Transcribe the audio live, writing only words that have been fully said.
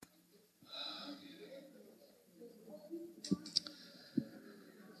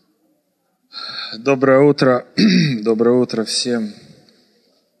Доброе утро, доброе утро всем.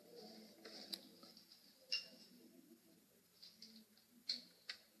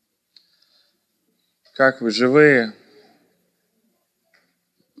 Как вы, живые?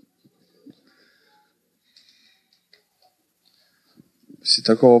 После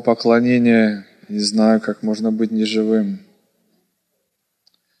такого поклонения не знаю, как можно быть неживым.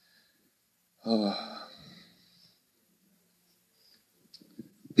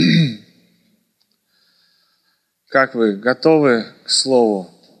 Как вы, готовы к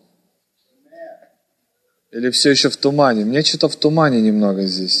слову? Или все еще в тумане? Мне что-то в тумане немного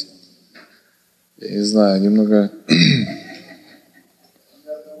здесь. Я не знаю, немного...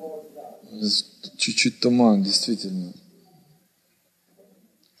 Чуть-чуть туман, действительно.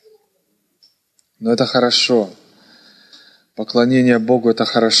 Но это хорошо. Поклонение Богу – это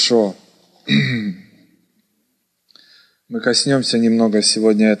хорошо. Мы коснемся немного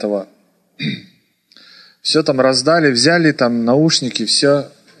сегодня этого. Все там раздали, взяли там наушники,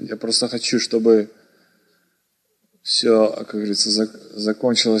 все. Я просто хочу, чтобы все, как говорится,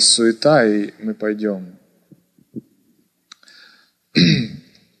 закончилась суета, и мы пойдем.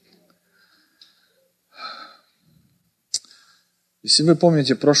 Если вы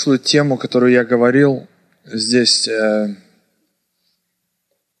помните прошлую тему, которую я говорил, здесь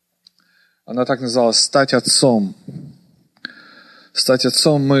она так называлась «Стать отцом». Стать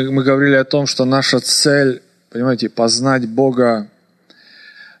отцом, мы говорили о том, что наша цель, понимаете, познать Бога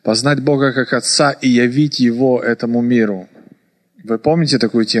как Отца и явить Его этому миру. Вы помните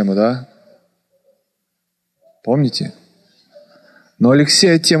такую тему, да? Помните? Но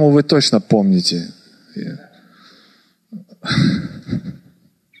Алексея тему вы точно помните.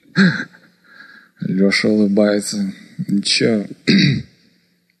 Леша улыбается. Ничего.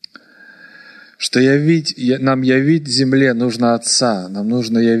 Что нам явить земле нужно Отца. Нам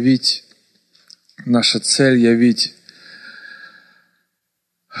нужно явить, наша цель явить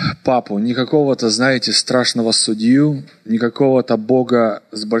Папу. Не какого-то, знаете, страшного судью, не какого-то Бога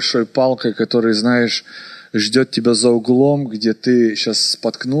с большой палкой, который, знаешь, ждет тебя за углом, где ты сейчас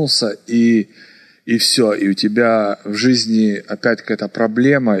споткнулся, и все, и у тебя в жизни опять какая-то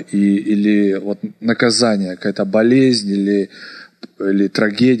проблема, или вот наказание, какая-то болезнь, или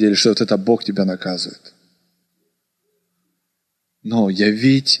трагедия, или что-то, это Бог тебя наказывает. Но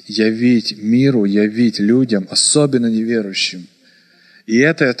явить миру, явить людям, особенно неверующим. И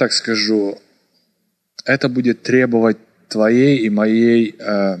это, я так скажу, это будет требовать твоей и моей,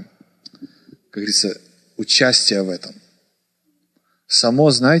 как говорится, участия в этом.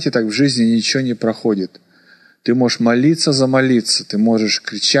 Само, знаете, так в жизни ничего не проходит. Ты можешь молиться, ты можешь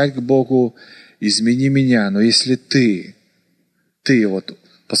кричать к Богу: измени меня. Но если ты вот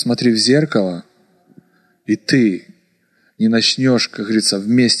посмотри в зеркало, и ты не начнешь, как говорится,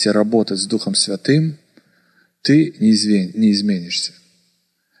 вместе работать с Духом Святым, ты не изменишься.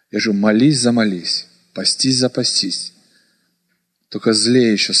 Я же молись, постись. Только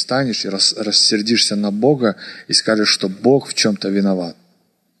злее еще станешь и рассердишься на Бога и скажешь, что Бог в чем-то виноват.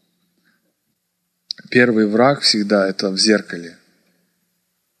 Первый враг всегда это в зеркале.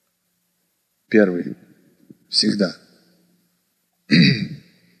 Первый. Всегда.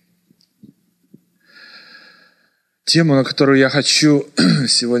 Тему, на которую я хочу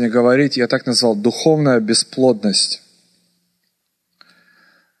сегодня говорить, я так назвал «Духовная бесплодность».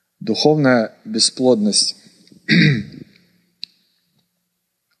 Духовная бесплодность.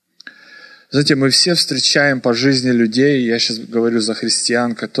 Знаете, мы все встречаем по жизни людей, я сейчас говорю за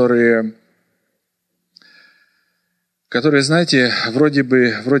христиан, которые, знаете, вроде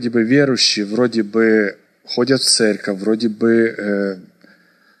бы верующие, вроде бы ходят в церковь, вроде бы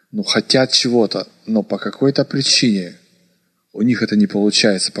хотят чего-то, но по какой-то причине у них это не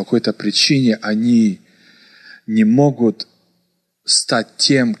получается. По какой-то причине они не могут стать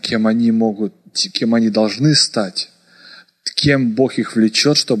тем, кем они должны стать, кем Бог их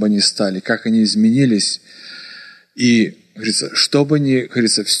влечет, чтобы они стали, как они изменились. И, говорится, что бы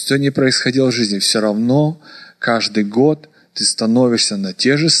все не происходило в жизни, все равно каждый год ты становишься на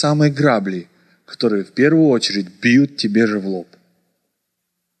те же самые грабли, которые в первую очередь бьют тебе же в лоб.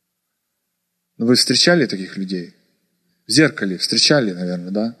 Вы встречали таких людей? В зеркале встречали,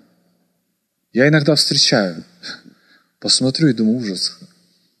 наверное, да? Я иногда встречаю. Посмотрю и думаю, ужас.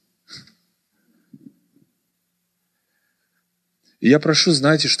 И я прошу,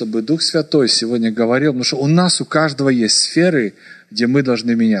 знаете, чтобы Дух Святой сегодня говорил, потому что у нас, у каждого есть сферы, где мы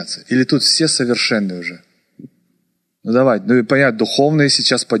должны меняться. Или тут все совершенны уже? Давайте, понятно, духовные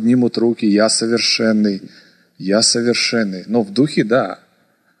сейчас поднимут руки, я совершенный. Но в духе, да.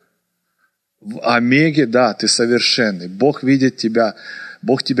 В омеге, да, ты совершенный. Бог видит тебя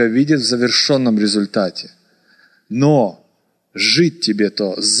Бог тебя видит в завершенном результате. Но жить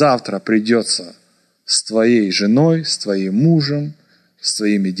тебе-то завтра придется с твоей женой, с твоим мужем, с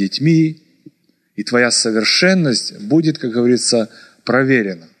твоими детьми. И твоя совершенность будет, как говорится,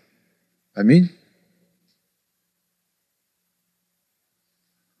 проверена. Аминь.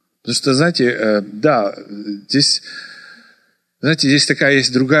 Потому что, знаете, здесь такая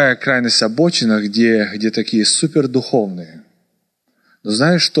есть другая крайность обочина, где такие супердуховные. Но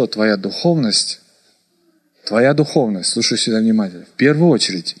знаешь что? Твоя духовность, слушай сюда внимательно, в первую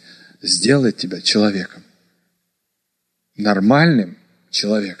очередь сделает тебя человеком. Нормальным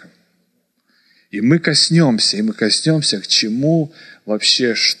человеком. И мы коснемся, к чему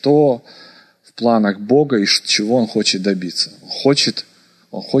вообще, что в планах Бога и чего Он хочет добиться.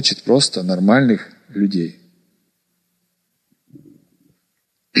 Он хочет просто нормальных людей.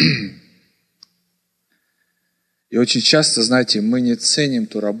 И очень часто, знаете, мы не ценим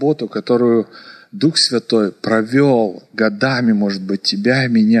ту работу, которую Дух Святой провел годами, может быть, тебя и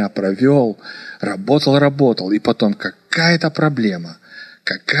меня провел, работал, и потом какая-то проблема,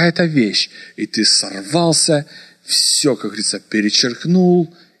 какая-то вещь, и ты сорвался, все, как говорится,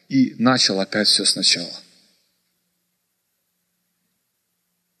 перечеркнул и начал опять все сначала.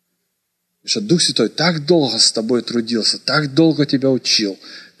 Потому что Дух Святой так долго с тобой трудился, так долго тебя учил,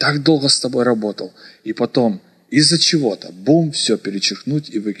 так долго с тобой работал, и потом из-за чего-то, бум, все перечеркнуть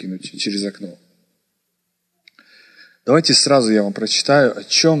и выкинуть через окно. Давайте сразу я вам прочитаю, о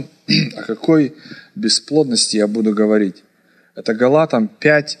какой бесплодности я буду говорить. Это Галатам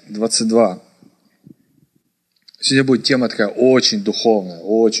 5:22. Сегодня будет тема такая очень духовная.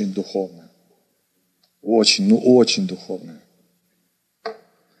 Очень духовная.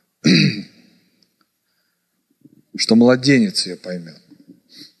 Что младенец ее поймет.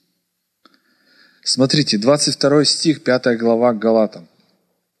 Смотрите, 22 стих, 5 глава Галатам.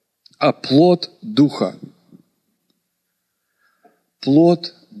 А плод Духа.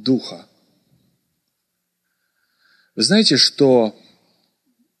 Плод Духа. Вы знаете, что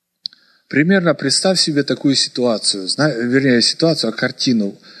примерно представь себе такую ситуацию,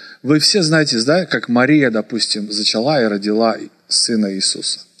 картину. Вы все знаете, да, как Мария, допустим, зачала и родила Сына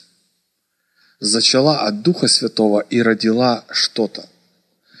Иисуса. Зачала от Духа Святого и родила что-то.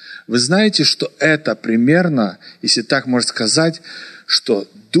 Вы знаете, что это примерно, если так можно сказать, что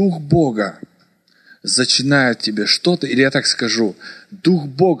Дух Бога зачинает тебе что-то, или я так скажу, Дух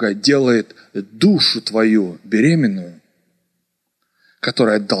Бога делает душу твою беременную,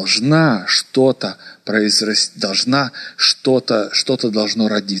 которая должна что-то произрасти, что-то должно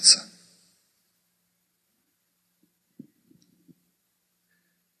родиться.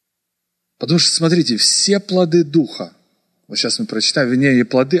 Потому что, смотрите, все плоды Духа, вот сейчас мы прочитаем, не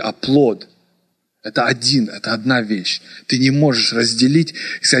плоды, а плод. Это одна вещь. Ты не можешь разделить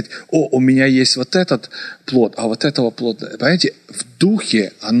и сказать, у меня есть вот этот плод, а вот этого плода. Понимаете, в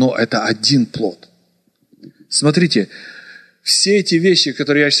Духе это один плод. Смотрите, все эти вещи,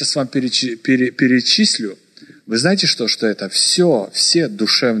 которые я сейчас вам перечислю, вы знаете, что это все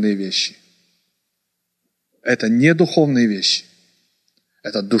душевные вещи. Это не духовные вещи.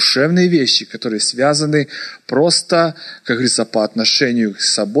 Это душевные вещи, которые связаны просто, как говорится, по отношению к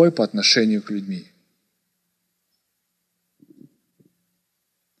собой, по отношению к людьми.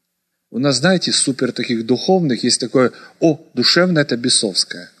 У нас, знаете, супер таких духовных есть такое, душевное это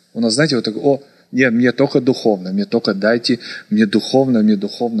бесовское. У нас, знаете, вот такое, нет, мне только духовно, мне только дайте, мне духовное.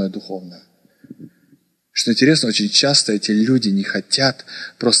 Что интересно, очень часто эти люди не хотят,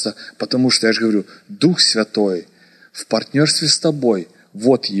 просто потому что, я же говорю, Дух Святой в партнерстве с тобой,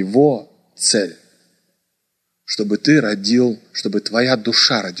 вот его цель. Чтобы ты родил, чтобы твоя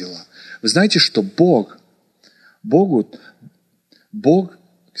душа родила. Вы знаете, что Бог,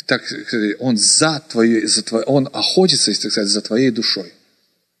 так сказать, Он Он охотится, так сказать, за твоей душой.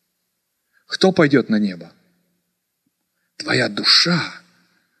 Кто пойдет на небо? Твоя душа.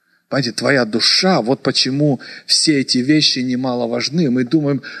 Понимаете, твоя душа, вот почему все эти вещи немало важны. Мы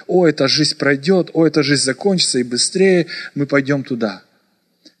думаем, эта жизнь пройдет, эта жизнь закончится, и быстрее мы пойдем туда.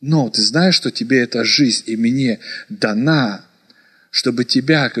 Но ты знаешь, что тебе эта жизнь и мне дана, чтобы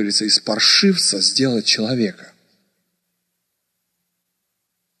тебя, как говорится, из паршивца сделать человека.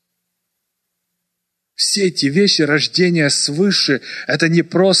 Все эти вещи рождения свыше, это не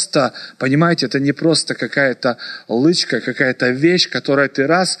просто, понимаете, это не просто какая-то лычка, какая-то вещь, которая ты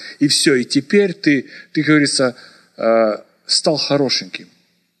раз, и все, и теперь ты, как говорится, стал хорошеньким.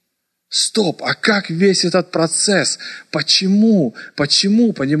 Стоп, а как весь этот процесс? Почему,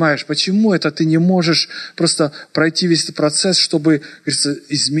 понимаешь, почему это ты не можешь просто пройти весь этот процесс, чтобы, как говорится,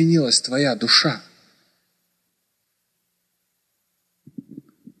 изменилась твоя душа?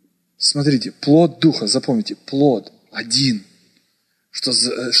 Смотрите, плод Духа, запомните, плод один, что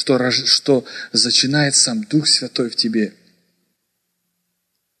зачинает сам Дух Святой в тебе.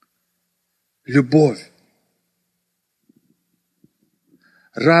 Любовь,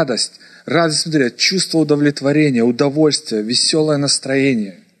 радость, смотрите, чувство удовлетворения, удовольствия, веселое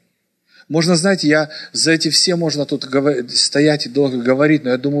настроение. Можно, знаете, за эти все можно тут стоять и долго говорить,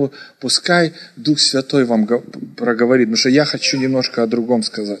 но я думаю, пускай Дух Святой вам проговорит, потому что я хочу немножко о другом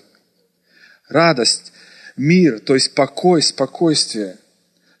сказать. Радость, мир, то есть покой, спокойствие,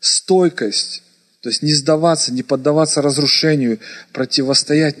 стойкость, то есть не сдаваться, не поддаваться разрушению,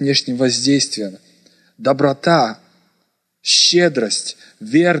 противостоять внешним воздействиям, доброта, щедрость,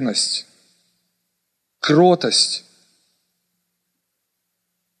 верность, кротость,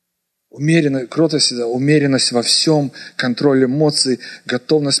 умеренность во всем, контроль эмоций,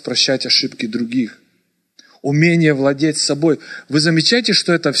 готовность прощать ошибки других, умение владеть собой. Вы замечаете,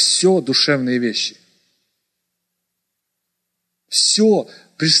 что это все душевные вещи? Все,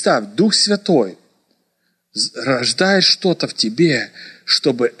 представь, Дух Святой рождает что-то в тебе,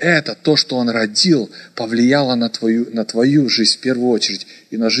 чтобы то, что Он родил, повлияло на твою жизнь в первую очередь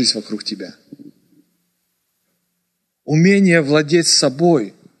и на жизнь вокруг тебя. Умение владеть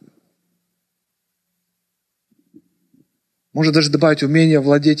собой. Можно даже добавить умение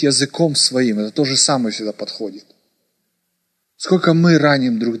владеть языком своим. Это то же самое сюда подходит. Сколько мы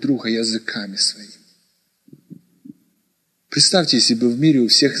раним друг друга языками своими. Представьте, если бы в мире у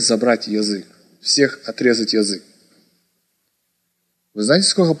всех забрать язык, всех отрезать язык. Вы знаете,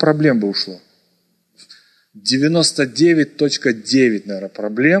 сколько проблем бы ушло? 99.9, наверное,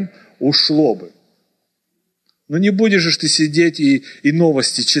 проблем ушло бы. Ну не будешь же ты сидеть и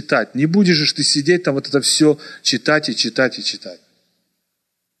новости читать. Не будешь же ты сидеть там вот это все читать и читать и читать.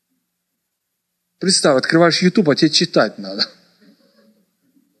 Представь, открываешь YouTube, а тебе читать надо.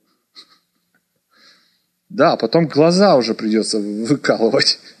 Да, потом глаза уже придется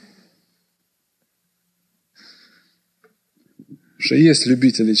выкалывать. Что есть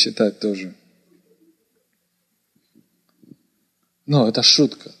любители читать тоже. Но это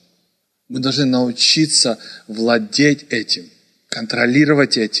шутка. Мы должны научиться владеть этим,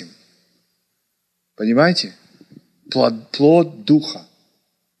 контролировать этим. Понимаете? Плод Духа.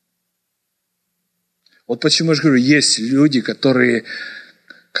 Вот почему я же говорю, есть люди, которые...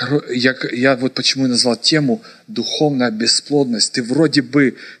 Я вот почему и назвал тему духовная бесплодность. Ты вроде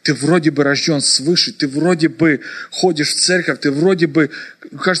бы рожден свыше, ты вроде бы ходишь в церковь, ты вроде бы,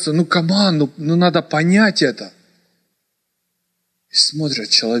 кажется, надо понять это. И смотрят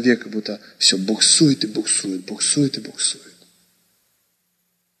человека, будто все буксует и буксует, буксует и буксует.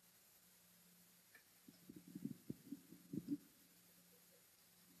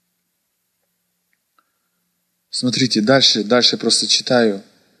 Смотрите, дальше просто читаю.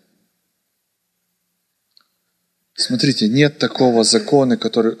 Смотрите, нет такого закона,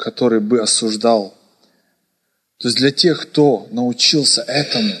 который бы осуждал. То есть для тех, кто научился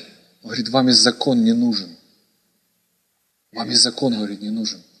этому, говорит, вам и закон не нужен. Вам и закон, говорит, не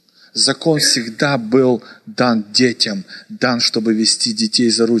нужен. Закон всегда был дан детям, дан, чтобы вести детей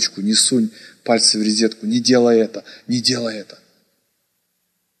за ручку. Не сунь пальцы в розетку, не делай это, не делай это.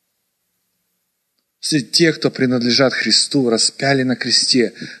 Все те, кто принадлежат Христу, распяли на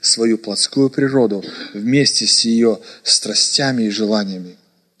кресте свою плотскую природу вместе с ее страстями и желаниями.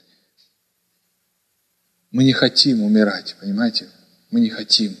 Мы не хотим умирать, понимаете? Мы не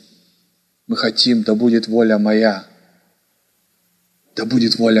хотим. Мы хотим, да будет воля моя. Да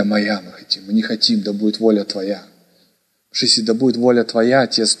будет воля моя, мы хотим. Мы не хотим, да будет воля твоя. Потому что если да будет воля твоя,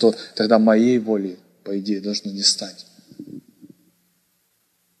 Отец, то тогда моей воли, по идее, должно не стать.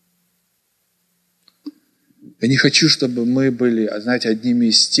 Я не хочу, чтобы мы были, знаете, одними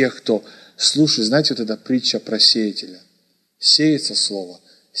из тех, кто слушает, знаете, вот эта притча про сеятеля. Сеется слово,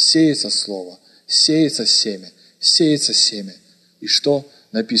 сеется слово, сеется семя, сеется семя. И что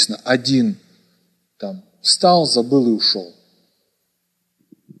написано? Один там встал, забыл и ушел.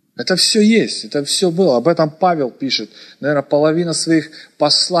 Это все есть, это все было. Об этом Павел пишет. Наверное, половина своих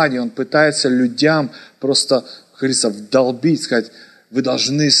посланий он пытается людям просто, как говорится, вдолбить, сказать, вы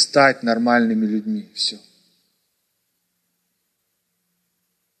должны стать нормальными людьми. Все.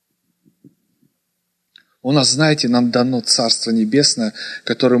 У нас, знаете, нам дано Царство Небесное,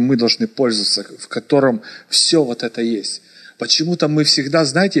 которым мы должны пользоваться, в котором все вот это есть. Почему-то мы всегда,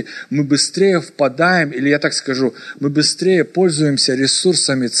 знаете, мы быстрее впадаем, или я так скажу, мы быстрее пользуемся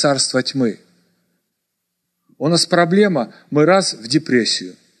ресурсами царства тьмы. У нас проблема, мы раз в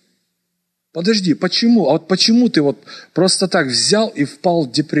депрессию. Подожди, почему? А вот почему ты вот просто так взял и впал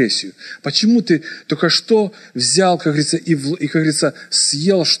в депрессию? Почему ты только что взял, как говорится, как говорится,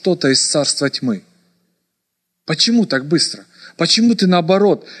 съел что-то из царства тьмы? Почему так быстро? Почему ты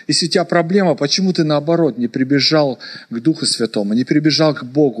наоборот, если у тебя проблема, почему ты наоборот не прибежал к Духу Святому, не прибежал к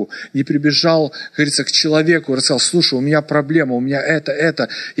Богу, не прибежал, как говорится, к человеку и рассказал: слушай, у меня проблема, у меня это,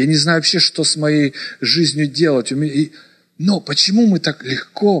 я не знаю вообще, что с моей жизнью делать. Но почему мы так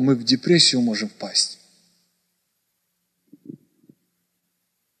легко, мы в депрессию можем впасть?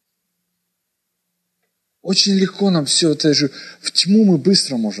 Очень легко нам все это же, в тьму мы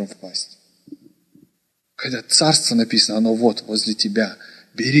быстро можем впасть. Когда царство написано, оно вот возле тебя.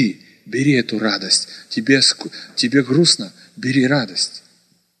 Бери эту радость. Тебе грустно, бери радость.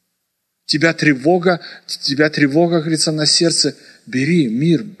 Тебя тревога, говорится, на сердце. Бери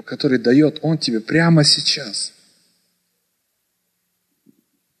мир, который дает Он тебе прямо сейчас.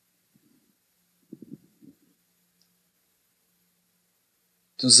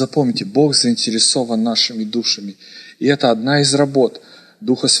 То запомните, Бог заинтересован нашими душами. И это одна из работ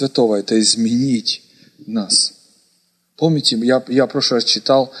Духа Святого, это изменить нас. Помните, я в прошлый раз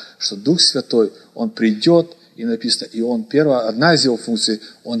читал, что Дух Святой, Он придет, и написано, и Он, одна из Его функций,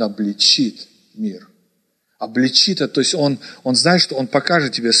 Он обличит мир. Обличит, то есть Он знает, что Он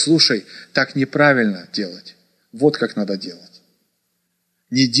покажет тебе: слушай, так неправильно делать. Вот как надо делать.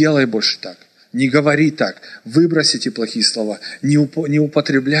 Не делай больше так. Не говори так. Выбрось эти плохие слова. Не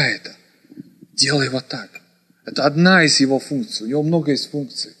употребляй это. Делай вот так. Это одна из Его функций. У Него много есть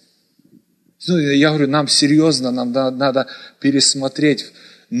функций. Я говорю, нам серьезно, нам надо пересмотреть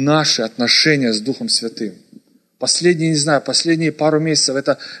наши отношения с Духом Святым. Последние пару месяцев,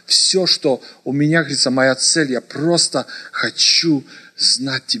 это все, что у меня, говорится, моя цель. Я просто хочу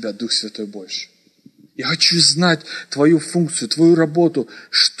знать Тебя, Дух Святой, больше. Я хочу знать Твою функцию, Твою работу,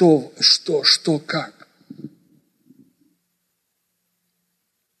 что, как.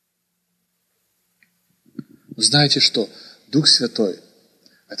 Знаете что? Дух Святой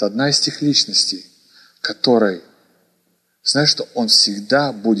 – это одна из тех личностей, которой, знаешь, что Он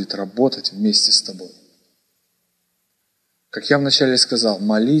всегда будет работать вместе с тобой. Как я вначале сказал,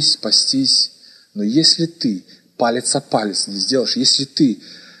 молись, постись, но если ты палец о палец не сделаешь, если ты,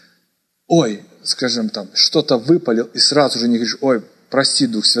 скажем там, что-то выпалил и сразу же не говоришь: прости,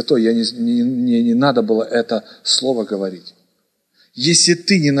 Дух Святой, мне не надо было это слово говорить. Если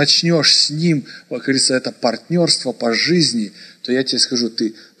ты не начнешь с Ним, как говорится, это партнерство по жизни, то я тебе скажу,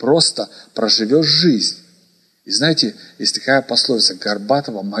 ты просто проживешь жизнь. И знаете, есть такая пословица: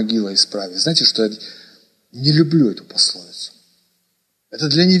 Горбатого могила исправит. Знаете, что я не люблю эту пословицу. Это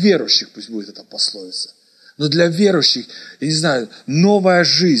для неверующих пусть будет эта пословица. Но для верующих, я не знаю, новая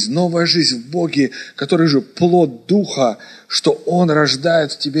жизнь в Боге, который же плод Духа, что Он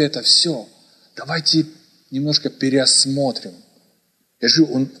рождает в тебе это все. Давайте немножко переосмотрим.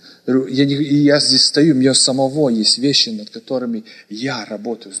 Я здесь стою, у меня самого есть вещи, над которыми я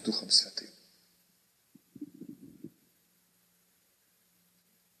работаю с Духом Святым.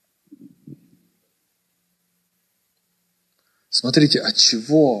 Смотрите, от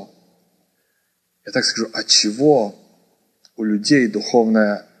чего у людей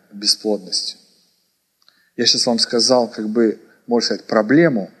духовная бесплодность? Я сейчас вам сказал, можно сказать,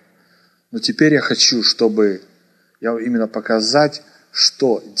 проблему, но теперь я хочу, чтобы я именно показать,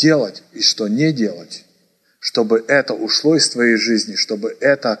 что делать и что не делать, чтобы это ушло из твоей жизни, чтобы,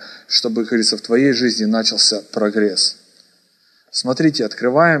 как говорится, в твоей жизни начался прогресс. Смотрите,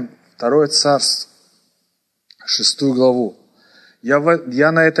 открываем 2 Царств, 6 главу. Я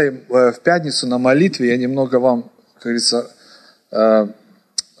в пятницу на молитве, я немного вам, как говорится,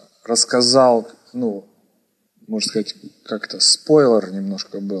 рассказал, можно сказать, как-то спойлер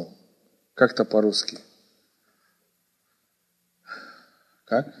немножко был. Как-то по-русски.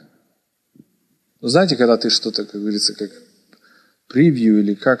 Как? Знаете, когда ты что-то, как говорится, как превью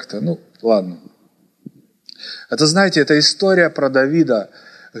или как-то, ладно. Это, знаете, это история про Давида,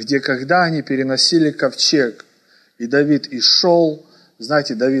 где когда они переносили ковчег, и Давид и шел,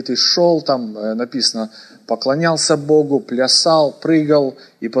 там написано, поклонялся Богу, плясал, прыгал,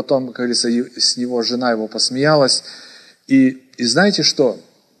 и потом, как говорится, с него жена его посмеялась. И знаете что?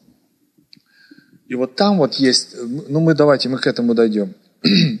 И вот там вот есть, мы к этому дойдем.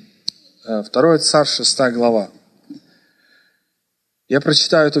 2 Царств, 6 глава. Я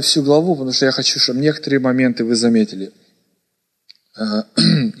прочитаю эту всю главу, потому что я хочу, чтобы некоторые моменты вы заметили.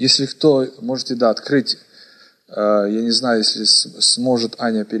 Если кто, можете, открыть. Я не знаю, если сможет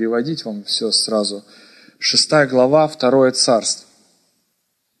Аня переводить вам все сразу. 6 глава, 2 Царств.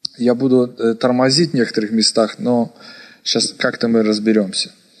 Я буду тормозить в некоторых местах, но сейчас как-то мы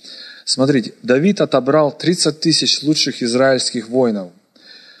разберемся. Смотрите, Давид отобрал 30 тысяч лучших израильских воинов.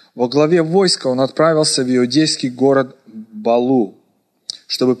 Во главе войска он отправился в иудейский город Балу,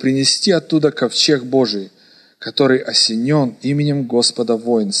 чтобы принести оттуда ковчег Божий, который осенен именем Господа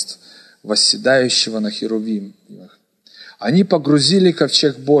воинств, восседающего на херувимах. Они погрузили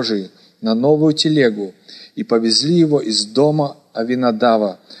ковчег Божий на новую телегу и повезли его из дома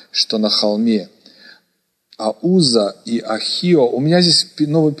Авинадава, что на холме. А Уза и Ахио, у меня здесь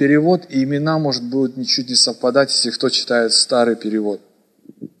новый перевод, и имена, может, будут ничуть не совпадать, если кто читает старый перевод.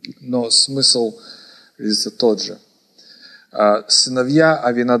 Но смысл, говорится, тот же. Сыновья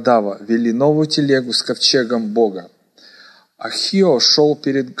Авинадава вели новую телегу с ковчегом Бога. Ахио шел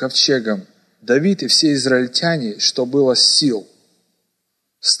перед ковчегом. Давид и все израильтяне, что было сил,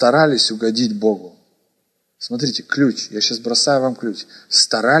 старались угодить Богу. Смотрите, ключ. Я сейчас бросаю вам ключ.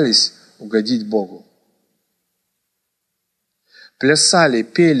 Старались угодить Богу. Плясали,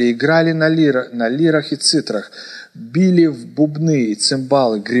 пели, играли на лирах и цитрах, били в бубны и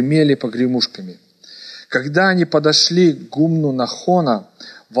цимбалы, гремели погремушками. Когда они подошли к гумну Нахона,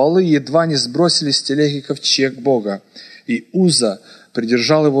 валы едва не сбросили с телеги ковчег Бога, и Уза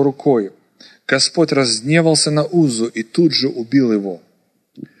придержал его рукой. Господь разгневался на Узу и тут же убил его.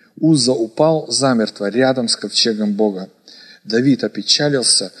 Уза упал замертво рядом с ковчегом Бога. Давид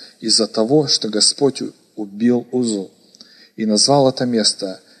опечалился из-за того, что Господь убил Узу, и назвал это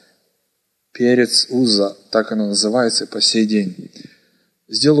место Перец Уза, так оно называется по сей день.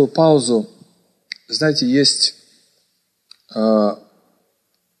 Сделаю паузу. Знаете, есть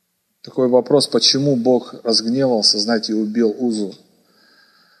такой вопрос, почему Бог разгневался, знаете, и убил Узу.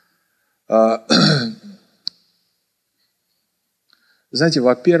 Знаете,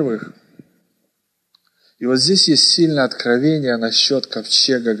 во-первых, и вот здесь есть сильное откровение насчет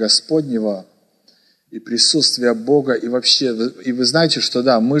ковчега Господнего и присутствия Бога, и вообще, и вы знаете, что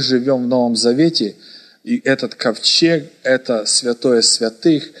да, мы живем в Новом Завете, и этот ковчег, это святое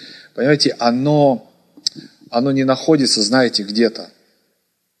святых, понимаете, оно не находится, знаете, где-то.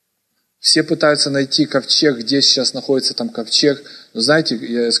 Все пытаются найти ковчег, где сейчас находится там ковчег, но знаете,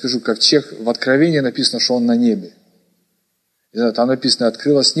 я скажу, ковчег, в Откровении написано, что он на небе. Там написано,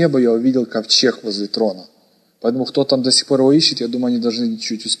 открылось небо, я увидел ковчег возле трона. Поэтому кто там до сих пор его ищет, я думаю, они должны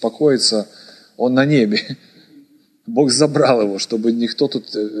чуть успокоиться. Он на небе. Бог забрал его, чтобы никто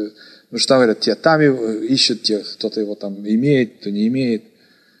тут... Ну что говорят, те там ищут, те, кто-то его там имеет, кто не имеет.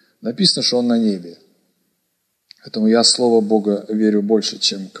 Написано, что он на небе. Поэтому я в Слово Бога верю больше,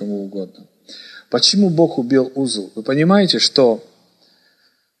 чем кому угодно. Почему Бог убил Узу? Вы понимаете, что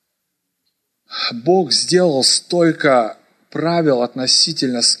Бог сделал столько правил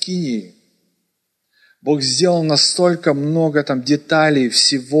относительно скинии, Бог сделал настолько много там деталей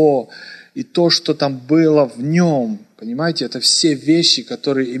всего, и то, что там было в нем, понимаете, это все вещи,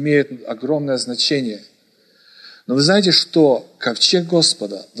 которые имеют огромное значение. Но вы знаете, что ковчег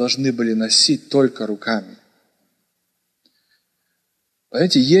Господа должны были носить только руками.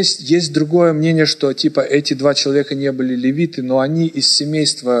 Знаете, есть другое мнение, что типа эти два человека не были левиты, но они из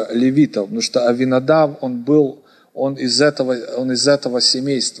семейства левитов, потому что Авинадав, он из этого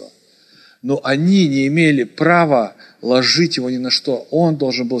семейства. Но они не имели права ложить его ни на что. Он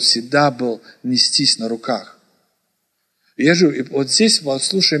должен был всегда нестись на руках. Я же, вот здесь, вот,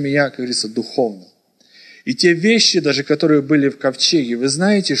 слушай меня, как говорится, духовно. И те вещи, даже которые были в ковчеге, вы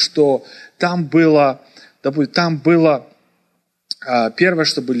знаете, что там было первое,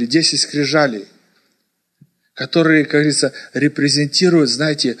 что были 10 скрижалей, которые, как говорится, репрезентируют,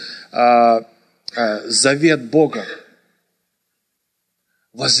 знаете, завет Бога.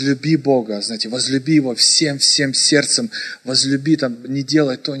 Возлюби Бога, знаете, возлюби Его всем сердцем, возлюби, там, не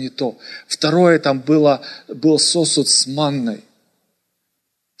делай то, не то. Второе, там был сосуд с манной,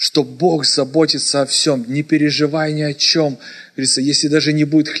 что Бог заботится о всем, не переживай ни о чем. Говорится, если даже не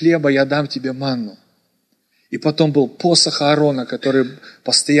будет хлеба, я дам тебе манну. И потом был посох Аарона, который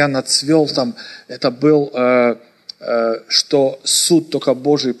постоянно цвел там, это был, что суд только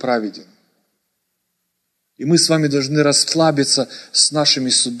Божий праведен. И мы с вами должны расслабиться с нашими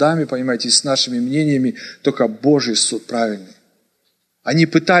судами, понимаете, и с нашими мнениями, только Божий суд правильный. Они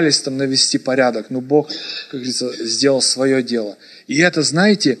пытались там навести порядок, но Бог, как говорится, сделал свое дело. И это,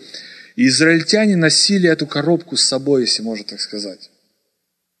 знаете, израильтяне носили эту коробку с собой, если можно так сказать.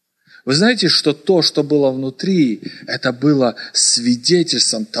 Вы знаете, что то, что было внутри, это было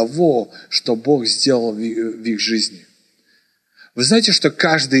свидетельством того, что Бог сделал в их жизни. Вы знаете, что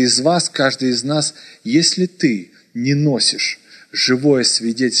каждый из вас, каждый из нас, если ты не носишь живое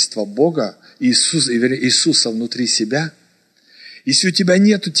свидетельство Бога, Иисуса внутри себя, Если у тебя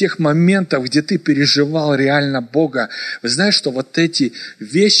нету тех моментов, где ты переживал реально Бога, вы знаете, что вот эти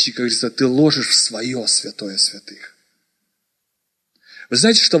вещи, как говорится, ты ложишь в свое святое святых. Вы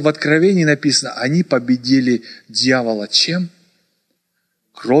знаете, что в Откровении написано, они победили дьявола чем?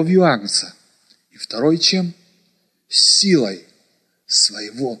 Кровью Агнца. И второй чем? Силой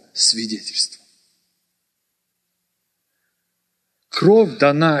своего свидетельства. Кровь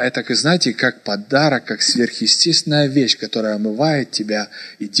дана, это, знаете, как подарок, как сверхъестественная вещь, которая омывает тебя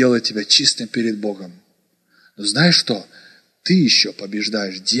и делает тебя чистым перед Богом. Но знаешь что? Ты еще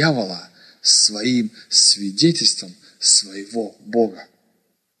побеждаешь дьявола своим свидетельством своего Бога.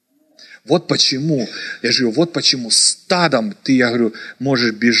 Вот почему, я же говорю, вот почему стадом ты, я говорю,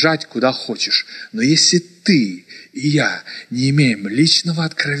 можешь бежать куда хочешь. Но если ты и я не имеем личного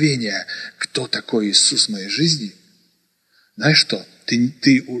откровения, кто такой Иисус в моей жизни, знаешь что?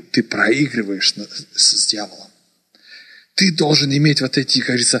 Ты проигрываешь с дьяволом. Ты должен иметь вот эти, как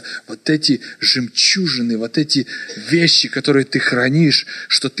говорится, вот эти жемчужины, вот эти вещи, которые ты хранишь,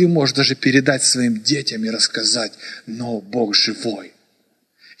 что ты можешь даже передать своим детям и рассказать, но Бог живой.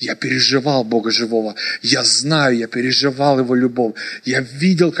 Я переживал Бога живого. Я знаю, я переживал Его любовь. Я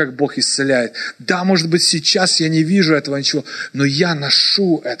видел, как Бог исцеляет. Да, может быть, сейчас я не вижу этого ничего, но я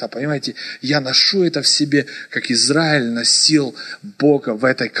ношу это, понимаете? Я ношу это в себе, как Израиль носил Бога в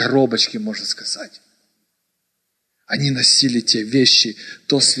этой коробочке, можно сказать. Они носили те вещи,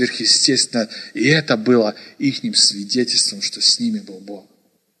 то сверхъестественное, и это было ихним свидетельством, что с ними был Бог.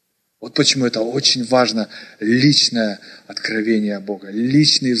 Вот почему это очень важно, личное откровение Бога,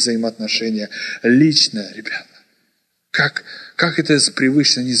 личные взаимоотношения, личное, ребята. Как это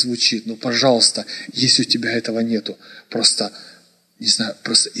привычно не звучит, но, пожалуйста, если у тебя этого нету, просто, не знаю,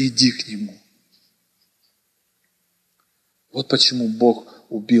 просто иди к Нему. Вот почему Бог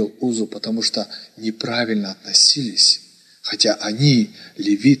убил Узу, потому что неправильно относились, хотя они,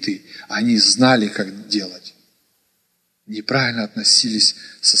 левиты, они знали, как делать. Неправильно относились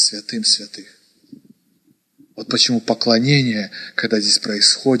со святым святых. Вот почему поклонение, когда здесь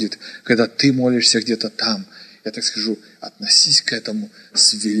происходит, когда ты молишься где-то там, я так скажу, относись к этому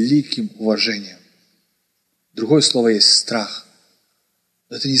с великим уважением. Другое слово есть страх.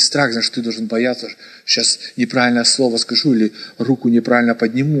 Но это не страх, значит, ты должен бояться, сейчас неправильное слово скажу или руку неправильно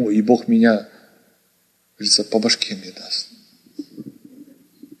подниму, и Бог меня, говорится, по башке мне даст.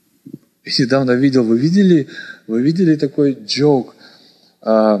 И недавно видел, вы видели такой джок?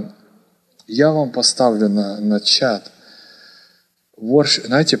 Я вам поставлю на чат.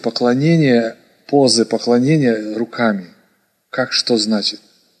 Знаете, поклонение, позы поклонения руками. Как что значит?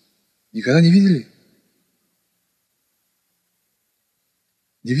 Никогда не видели?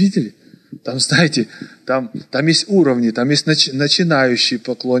 Не видели? Там, знаете, там есть уровни, там есть начинающий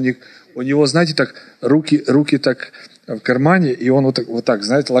поклонник. У него, знаете, так руки так в кармане, и он вот так,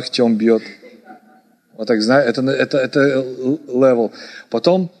 знаете, локтем бьет. Вот так, знаете, это левел.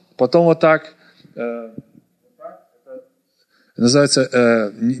 Потом вот так,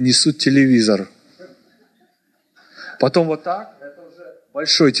 называется, несут телевизор. Потом вот так, это уже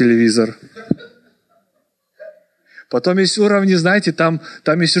большой телевизор. Потом есть уровни, знаете, там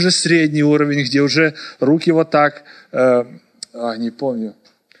есть уже средний уровень, где уже руки вот так, не помню.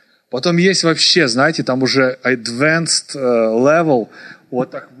 Потом есть вообще, знаете, там уже advanced level,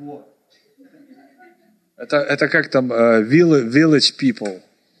 вот так вот. Это как там village people.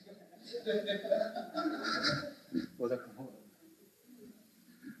 Вот так вот.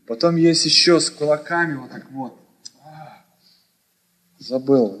 Потом есть еще с кулаками вот так вот.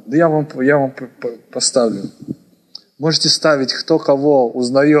 Забыл. Да я вам поставлю. Можете ставить, кто кого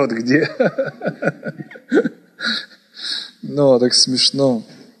узнает, где. Ну, так смешно.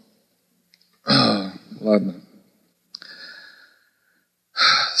 Ладно.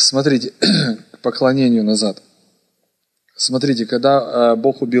 Смотрите, к поклонению назад. Смотрите, когда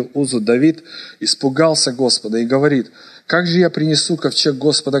Бог убил Узу, Давид испугался Господа и говорит: «Как же я принесу ковчег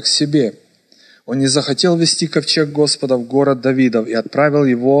Господа к себе?» Он не захотел вести ковчег Господа в город Давидов и отправил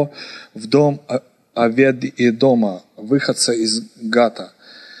его в дом Овед-Эдома, выходца из Гата.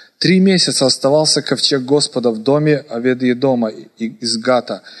 3 месяца оставался ковчег Господа в доме Овед-Эдома из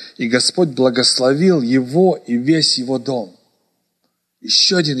Гата, и Господь благословил его и весь его дом.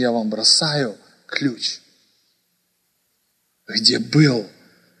 Еще один я вам бросаю ключ. Где был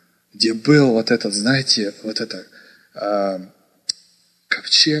вот этот, знаете, вот это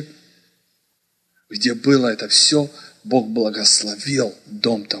ковчег, где было это все, Бог благословил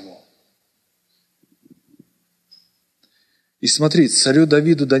дом того. И смотри, царю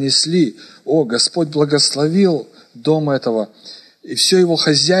Давиду донесли: «О, Господь благословил дом этого и все его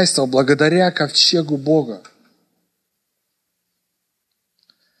хозяйство благодаря ковчегу Бога».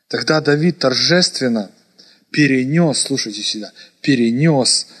 Тогда Давид торжественно перенес, слушайте сюда,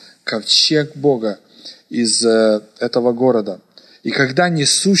 перенес ковчег Бога из этого города. И когда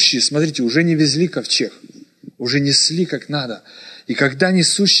несущие, смотрите, уже не везли ковчег, уже несли как надо. И когда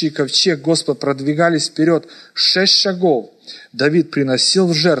несущие ковчег Господа продвигались вперед 6 шагов, Давид приносил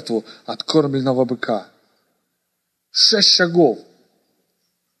в жертву откормленного быка. 6 шагов.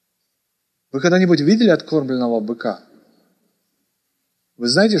 Вы когда-нибудь видели откормленного быка? Вы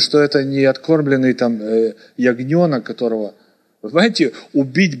знаете, что это не откормленный там ягненок, которого... Вы знаете,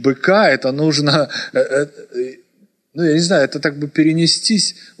 убить быка, это нужно... Ну, я не знаю, это так бы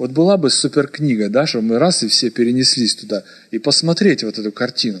перенестись. Вот была бы суперкнига, да, чтобы мы раз и все перенеслись туда и посмотреть вот эту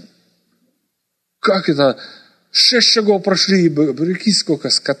картину. Как это? 6 шагов прошли, и прикинь, сколько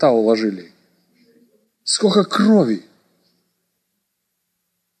скота уложили. Сколько крови.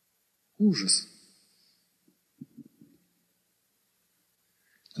 Ужас.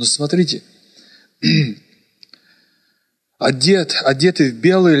 Но смотрите, одетый в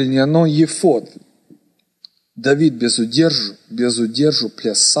белый льняной ефод, Давид без удержу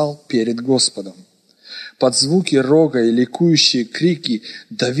плясал перед Господом. Под звуки рога и ликующие крики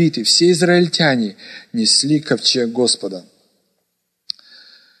Давид и все израильтяне несли ковчег Господа.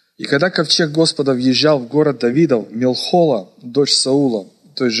 И когда ковчег Господа въезжал в город Давидов, Мелхола, дочь Саула,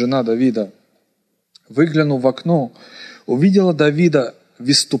 то есть жена Давида, выглянув в окно, увидела Давида в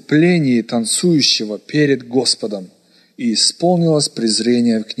выступлении танцующего перед Господом, и исполнилось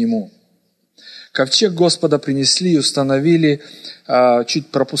презрение к нему. Ковчег Господа принесли и установили, чуть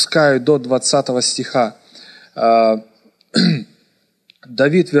пропускаю до 20 стиха.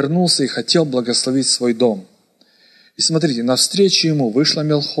 Давид вернулся и хотел благословить свой дом. И смотрите, навстречу ему вышла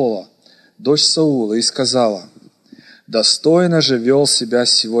Мелхола, дочь Саула, и сказала: «Достойно же вел себя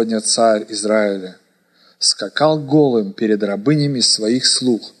сегодня царь Израиля. Скакал голым перед рабынями своих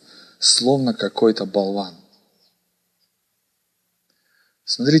слуг, словно какой-то болван».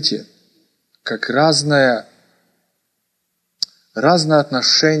 Смотрите, как разное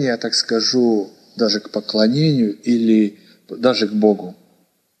отношение, так скажу, даже к поклонению или даже к Богу.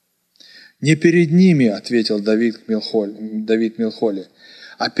 «Не перед ними, — ответил Давид Мелхоле,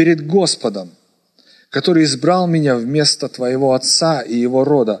 — а перед Господом, который избрал меня вместо твоего отца и его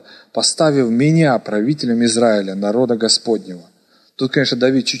рода, поставив меня правителем Израиля, народа Господнего». Тут, конечно,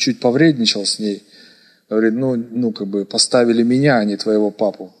 Давид чуть-чуть повредничал с ней. Говорит, поставили меня, а не твоего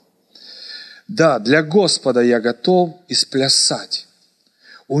папу. «Да, для Господа я готов исплясать,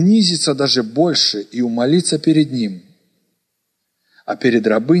 унизиться даже больше и умолиться перед Ним. А перед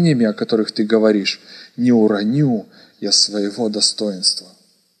рабынями, о которых ты говоришь, не уроню я своего достоинства».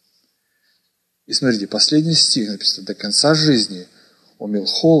 И смотрите, последний стих написано: «До конца жизни у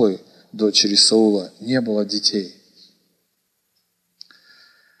Мелхолы, дочери Саула, не было детей».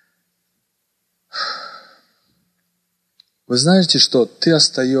 Вы знаете, что ты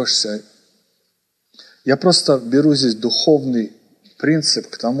остаешься... Я просто беру здесь духовный принцип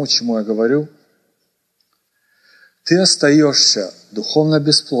к тому, чему я говорю. Ты остаешься духовно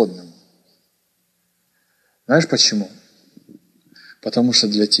бесплодным. Знаешь почему? Потому что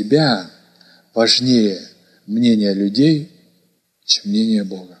для тебя важнее мнение людей, чем мнение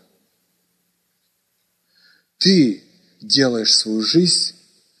Бога. Ты делаешь свою жизнь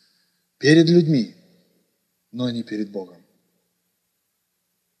перед людьми, но не перед Богом.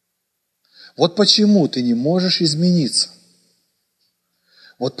 Вот почему ты не можешь измениться.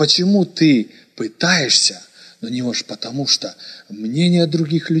 Вот почему ты пытаешься, но не можешь, потому что мнение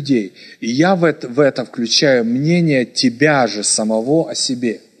других людей. И я в это включаю мнение тебя же самого о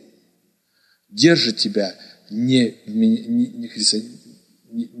себе. Держит тебя не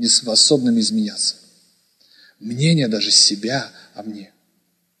способным изменяться. Мнение даже себя о мне.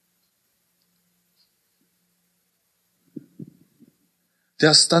 Ты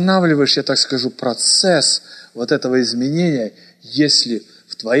останавливаешь, я так скажу, процесс вот этого изменения, если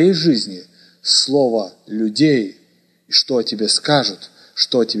в твоей жизни слово людей, и что о тебе скажут,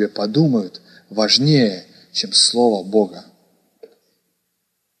 что о тебе подумают, важнее, чем слово Бога.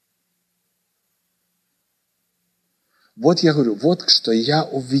 Вот я говорю, вот что я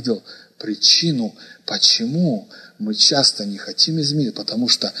увидел причину, почему мы часто не хотим изменить, потому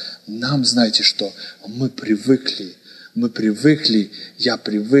что нам, знаете что, мы привыкли, я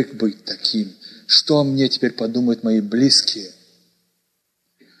привык быть таким. Что о мне теперь подумают мои близкие?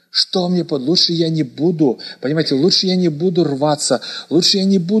 Что мне лучше я не буду, понимаете, лучше я не буду рваться, лучше я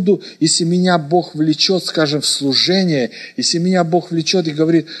не буду, если меня Бог влечет, скажем, в служение, если меня Бог влечет и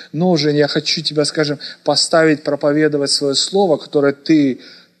говорит, ну, Жень, я хочу тебя, скажем, поставить, проповедовать свое слово, которое ты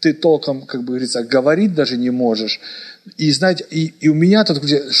ты толком, как бы говорится, говорить даже не можешь. И знаете, и у меня тут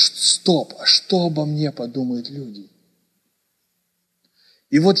стоп, а что обо мне подумают люди?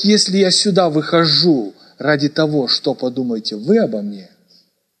 И вот если я сюда выхожу ради того, что подумаете вы обо мне,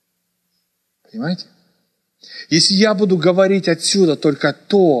 понимаете? Если я буду говорить отсюда только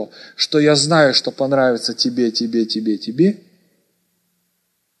то, что я знаю, что понравится тебе,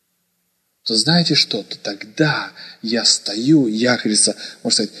 то знаете что? То тогда я стою, я, как говорится,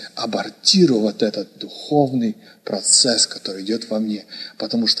 можно сказать, абортирую вот этот духовный процесс, который идет во мне.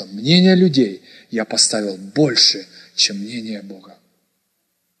 Потому что мнение людей я поставил больше, чем мнение Бога.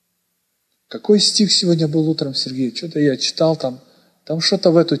 Какой стих сегодня был утром, Сергей? Что-то я читал там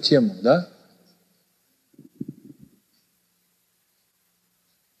что-то в эту тему, да?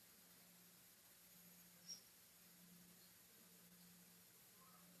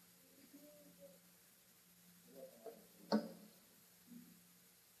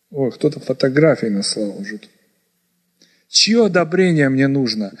 Ой, кто-то фотографии наслал уже. Чье одобрение мне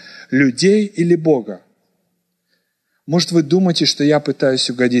нужно? Людей или Бога? Может, вы думаете, что я пытаюсь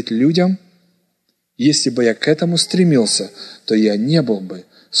угодить людям? Если бы я к этому стремился, то я не был бы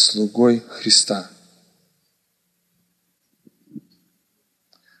слугой Христа.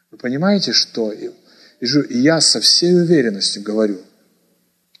 Вы понимаете, что и я со всей уверенностью говорю,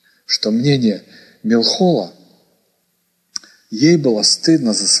 что мнение Милхола, ей было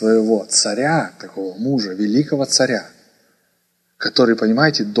стыдно за своего царя, такого мужа, великого царя, который,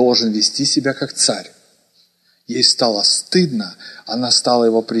 понимаете, должен вести себя как царь. Ей стало стыдно, она стала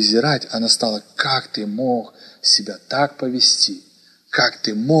его презирать, она стала, как ты мог себя так повести? Как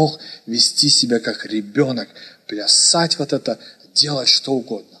ты мог вести себя как ребенок, плясать вот это, делать что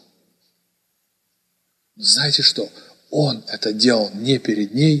угодно? Но знаете что? Он это делал не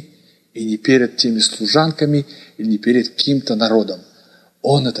перед ней, и не перед теми служанками, и не перед каким-то народом.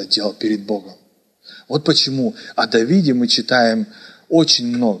 Он это делал перед Богом. Вот почему о Давиде мы читаем очень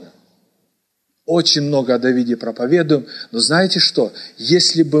много. Очень много о Давиде проповедуем. Но знаете что?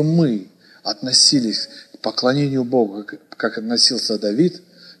 Если бы мы относились к поклонению Богу, как относился Давид,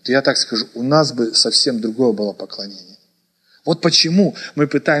 то я так скажу, у нас бы совсем другое было поклонение. Вот почему мы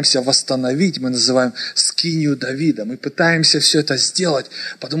пытаемся восстановить, мы называем скинию Давида. Мы пытаемся все это сделать,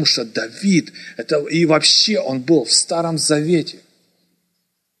 потому что Давид, и вообще он был в Старом Завете.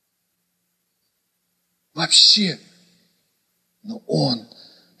 Вообще. Но он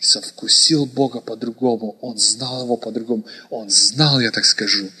совкусил Бога по-другому, он знал его по-другому. Он знал, я так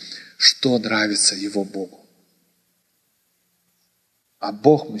скажу, что нравится его Богу. А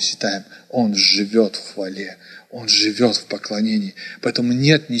Бог, мы считаем, Он живет в хвале, Он живет в поклонении. Поэтому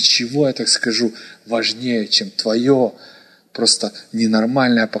нет ничего, я так скажу, важнее, чем твое просто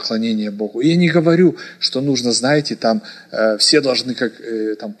ненормальное поклонение Богу. И я не говорю, что нужно, знаете, там все должны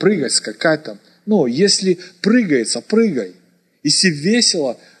там прыгать, скакать там. Но если прыгается, прыгай. Если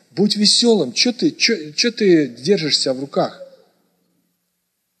весело, будь веселым. Че ты держишься в руках?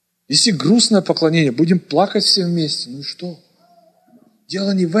 Если грустное поклонение, будем плакать все вместе. Ну и что?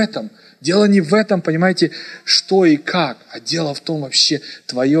 Дело не в этом. Дело не в этом, понимаете, что и как, а дело в том вообще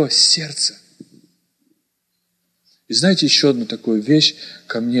твое сердце. И знаете, еще одну такую вещь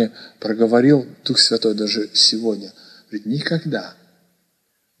ко мне проговорил Дух Святой даже сегодня. Говорит, никогда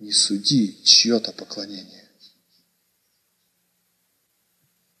не суди чье-то поклонение.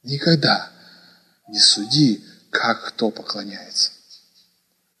 Никогда не суди, как кто поклоняется.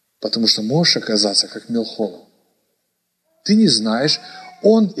 Потому что можешь оказаться как Милхола. Ты не знаешь,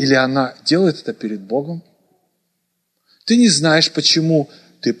 он или она делает это перед Богом. Ты не знаешь, почему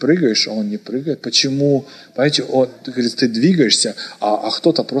ты прыгаешь, а он не прыгает. Почему, понимаете, ты двигаешься, а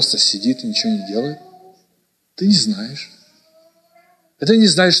кто-то просто сидит и ничего не делает. Ты не знаешь. Это не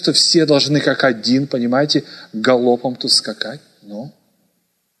значит, что все должны как один, понимаете, галопом тут скакать. Но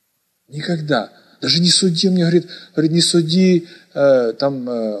никогда. Даже не суди, мне говорит, не суди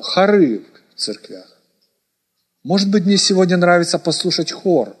хоры в церквях. Может быть, мне сегодня нравится послушать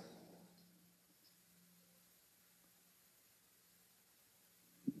хор.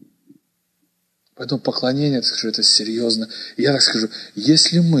 Поэтому поклонение, так скажу, это серьезно. И я так скажу,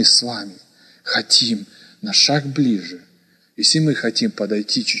 если мы с вами хотим на шаг ближе, если мы хотим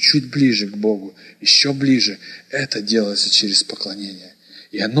подойти чуть-чуть ближе к Богу, еще ближе, это делается через поклонение.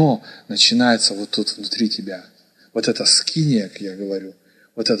 И оно начинается вот тут внутри тебя. Вот это скиния, как я говорю,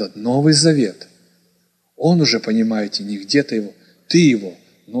 вот этот Новый Завет. Он уже, понимаете, не где-то его, ты его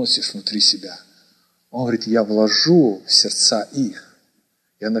носишь внутри себя. Он говорит, я вложу в сердца их,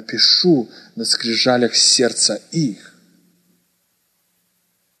 я напишу на скрижалях сердца их.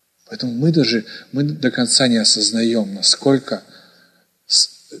 Поэтому мы до конца не осознаем, насколько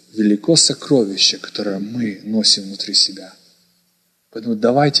велико сокровище, которое мы носим внутри себя. Поэтому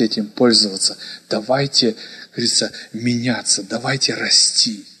давайте этим пользоваться, давайте, как говорится, меняться, давайте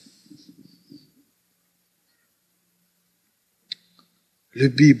расти.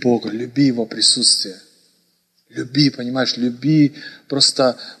 Люби Бога, люби Его присутствие. Люби, понимаешь, люби,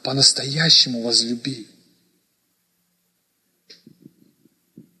 просто по-настоящему возлюби.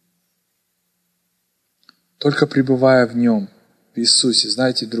 Только пребывая в Нем, в Иисусе.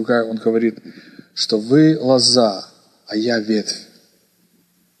 Знаете, другая, Он говорит, что вы лоза, а я ветвь.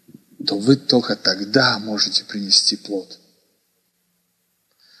 То вы только тогда можете принести плод.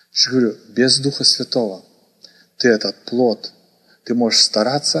 Я говорю, без Духа Святого ты этот плод, ты можешь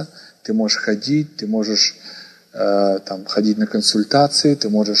стараться, ты можешь ходить, ты можешь ходить на консультации, ты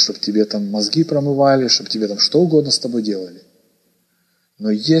можешь, чтобы тебе там мозги промывали, чтобы тебе там что угодно с тобой делали. Но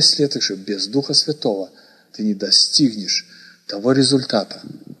если это без Духа Святого ты не достигнешь того результата,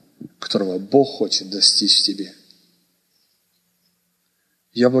 которого Бог хочет достичь в тебе.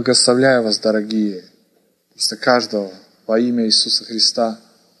 Я благословляю вас, дорогие, просто каждого во имя Иисуса Христа.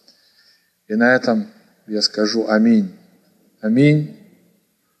 И на этом я скажу аминь. Аминь.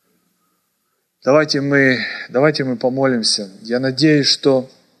 Давайте мы помолимся. Я надеюсь, что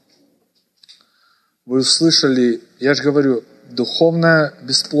вы услышали, я же говорю, духовная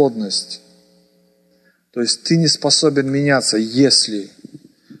бесплодность. То есть ты не способен меняться, если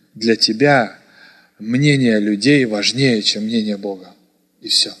для тебя мнение людей важнее, чем мнение Бога. И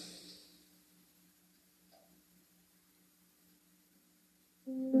все.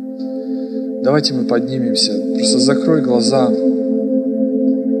 Давайте мы поднимемся. Просто закрой глаза.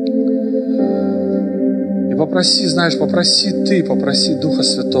 И попроси Духа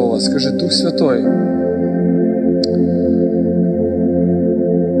Святого. Скажи, Дух Святой,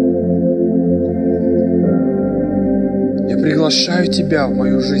 я приглашаю Тебя в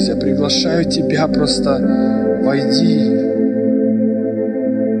мою жизнь. Я приглашаю Тебя просто войди,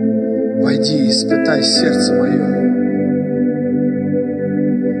 испытай сердце мое.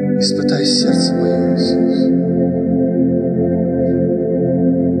 Испытай сердце мое, Иисус.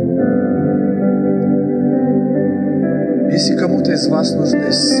 Если кому-то из вас нужно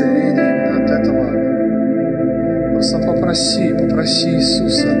исцеление именно от этого, просто попроси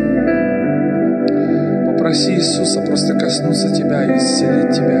Иисуса. Попроси Иисуса просто коснуться тебя и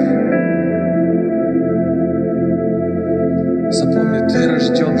исцелить тебя. Запомни, ты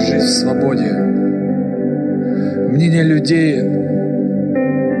рожден жить в свободе. Мнение людей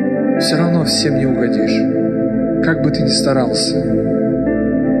все равно всем не угодишь, как бы ты ни старался.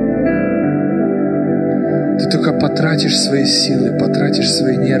 Ты только потратишь свои силы, потратишь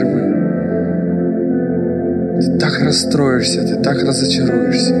свои нервы. Ты так расстроишься, ты так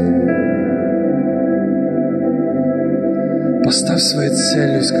разочаруешься. Поставь своей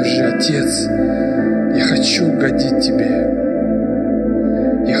целью и скажи: Отец, я хочу угодить Тебе.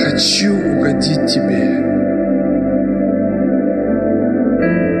 Я хочу угодить Тебе.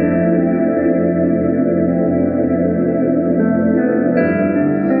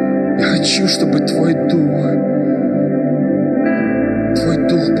 Я хочу, чтобы Твой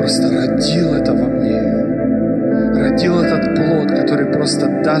Дух просто родил это во мне. Родил этот плод, который просто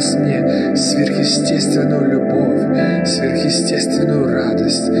даст мне сверхъестественную любовь, сверхъестественную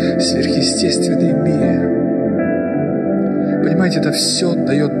радость, сверхъестественный мир. Понимаете, это все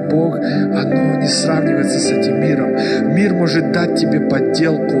дает Бог, оно не сравнивается с этим миром. Мир может дать тебе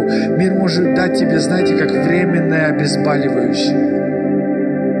подделку, мир может дать тебе, знаете, как временное обезболивающее,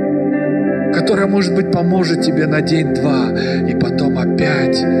 которое, может быть, поможет тебе на день-два, и потом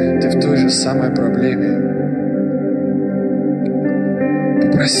опять ты в той же самой проблеме.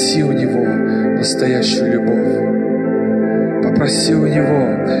 Попроси у Него настоящую любовь. Попроси у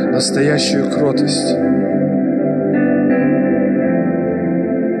Него настоящую кротость.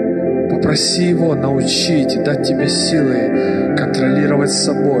 Попроси Его научить и дать тебе силы контролировать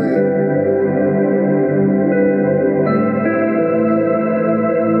собой.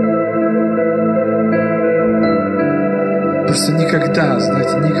 Просто никогда,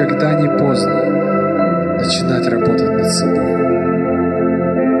 знаете, никогда не поздно начинать работать над собой.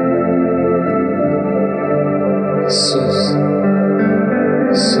 Иисус,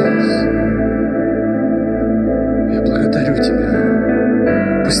 я благодарю Тебя.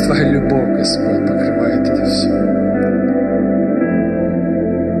 Пусть Твоя любовь, Господь, покрывает это все.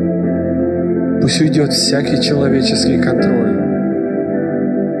 Пусть уйдет всякий человеческий контроль,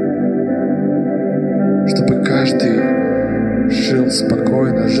 чтобы каждый жил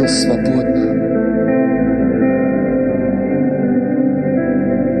спокойно, жил свободно.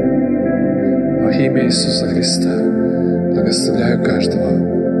 Во имя Иисуса Христа благословляю каждого.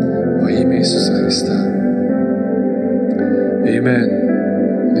 Иисуса Христа. Аминь.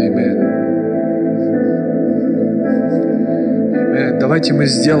 Аминь. Давайте мы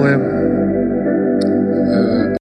сделаем